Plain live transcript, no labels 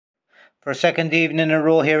For a second evening in a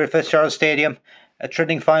row here at Fitzgerald Stadium, a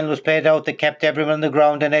thrilling final was played out that kept everyone on the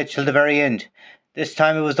ground and edge till the very end. This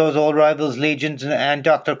time it was those old rivals, Legions and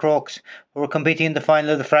Dr. Crokes, who were competing in the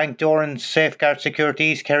final of the Frank Doran Safeguard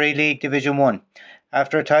Securities Kerry League Division 1.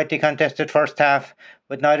 After a tightly contested first half,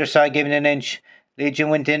 with neither side giving an inch, Legion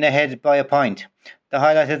went in ahead by a point. The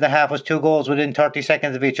highlight of the half was two goals within 30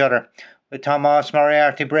 seconds of each other, with Thomas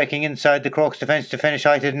Moriarty breaking inside the Crokes defence to finish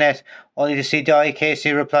height at net, only to see Dai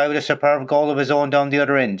Casey reply with a superb goal of his own down the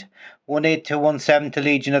other end. 1-8 to 1-7 to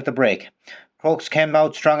Legion at the break. Crokes came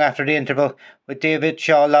out strong after the interval, with David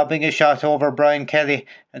Shaw lobbing a shot over Brian Kelly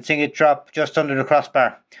and seeing it drop just under the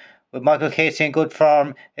crossbar. With Michael Casey in good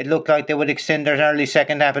form, it looked like they would extend their early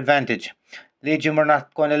second half advantage. Legion were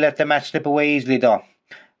not going to let the match slip away easily though.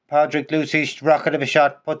 Padraig Lucy's rocket of a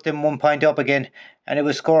shot put them 1 point up again, and it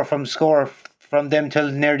was score from them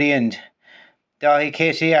till near the end. Dahi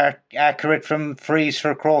Casey accurate from frees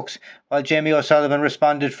for Crokes, while Jamie O'Sullivan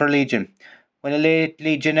responded for Legion. When a late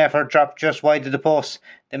Legion effort dropped just wide of the post,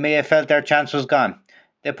 they may have felt their chance was gone.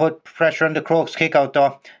 They put pressure on the Crokes kick out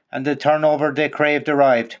though, and the turnover they craved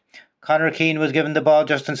arrived. Conor Keane was given the ball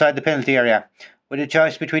just inside the penalty area. With a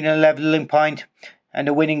choice between a levelling point and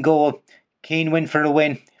a winning goal, Keane went for the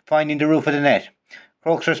win, finding the roof of the net.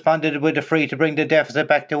 Crokes responded with a free to bring the deficit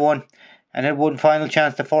back to 1, and had one final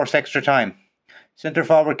chance to force extra time. Centre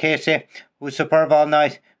forward Casey, who was superb all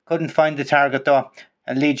night, couldn't find the target though,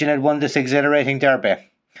 and Legion had won this exhilarating derby.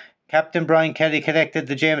 Captain Brian Kelly collected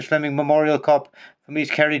the James Fleming Memorial Cup from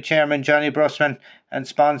East Kerry chairman Johnny Brusman and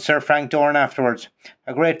sponsor Frank Doran afterwards.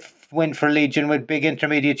 A great win for Legion with big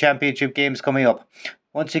intermediate championship games coming up.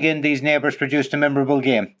 Once again, these neighbours produced a memorable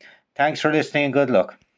game. Thanks for listening and good luck.